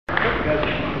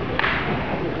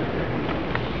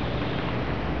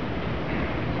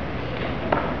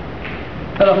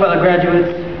Hello, fellow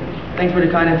graduates. Thanks for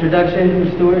the kind introduction,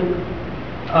 Mr. Stewart.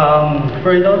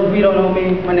 For those of you who don't know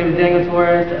me, my name is Daniel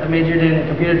Torres. I majored in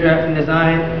computer drafting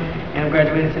design, and I'm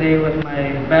graduating today with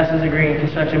my bachelor's degree in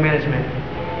construction management.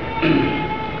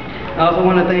 I also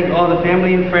want to thank all the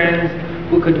family and friends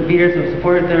who could be here to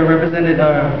support their represented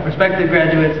prospective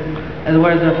graduates, as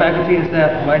well as the faculty and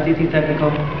staff of ITT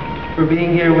Technical for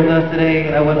being here with us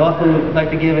today. I would also like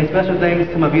to give a special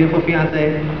thanks to my beautiful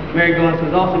fiancée, Mary Goins, who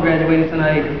is also graduating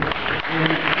tonight.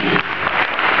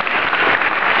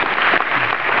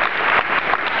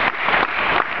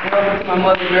 And also to my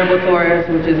mother, Torres,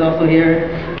 which is also here.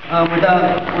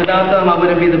 Without them, I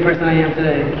wouldn't be the person I am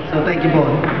today. So thank you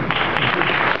both.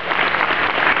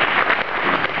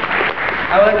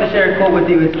 I would like to share a quote with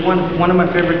you. It's one of my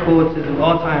favorite quotes of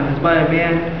all time. It's by a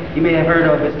man you may have heard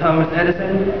of. It's Thomas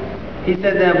Edison. He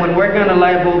said that when working on a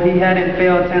light bulb, he hadn't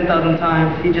failed 10,000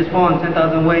 times. He just found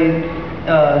 10,000 ways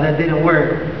that didn't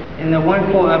work. And the one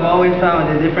quote I've always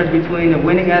found the difference between a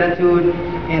winning attitude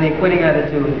and a quitting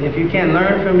attitude. If you can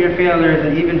learn from your failures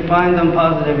and even find them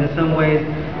positive in some ways,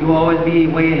 you will always be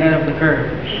way ahead of the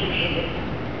curve.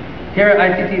 Here at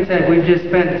ITT Tech, we've just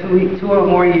spent two or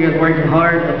more years working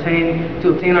hard to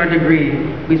obtain our degree.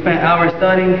 We spent hours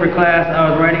studying for class,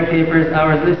 hours writing papers,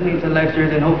 hours listening to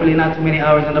lectures, and hopefully not too many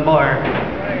hours in the bar.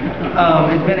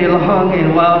 It's been a long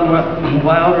and wild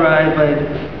ride,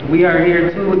 but we are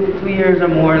here two years or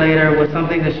more later with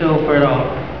something to show for it all.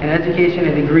 An education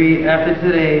and degree. After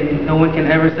today, no one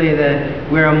can ever say that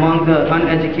we're among the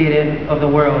uneducated of the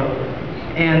world.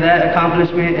 And that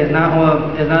accomplishment is not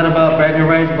about bragging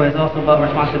rights, but it's also about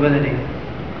responsibility.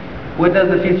 What does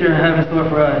the future have in store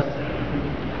for us?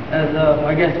 As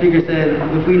our guest speaker said,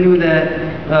 if we knew that,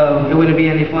 it wouldn't be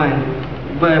any fun.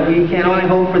 But we can only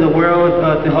hope for the world.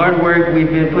 The hard work we've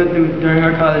been put through during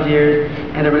our college years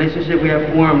and the relationship we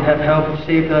have formed have helped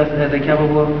shape us as a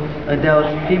capable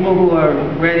adults, people who are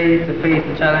ready to face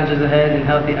the challenges ahead in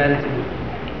healthy attitude.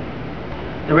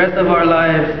 The rest of our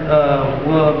lives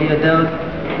will be adults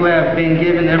who have been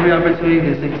given every opportunity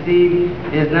to succeed.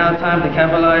 It is now time to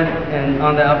capitalize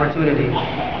on that opportunity.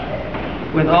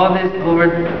 With all this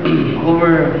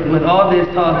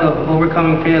talk of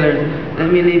overcoming failures, let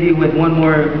me leave you with one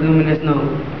more luminous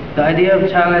note. The idea of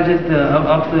challenges and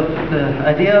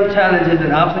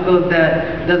obstacles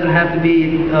that doesn't have to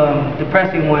be a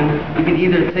depressing one. We can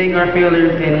either take our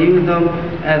failures and use them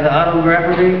as an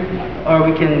autobiography, or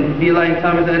we can be like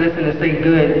Thomas Edison and say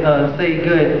good.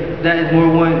 That is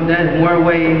one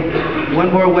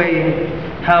more way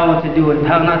how to do it,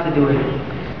 how not to do it.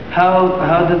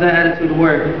 How does that attitude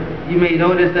work? You may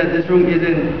notice that this room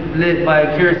isn't lit by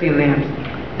kerosene lamps.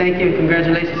 Thank you and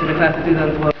congratulations to the class of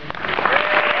 2012.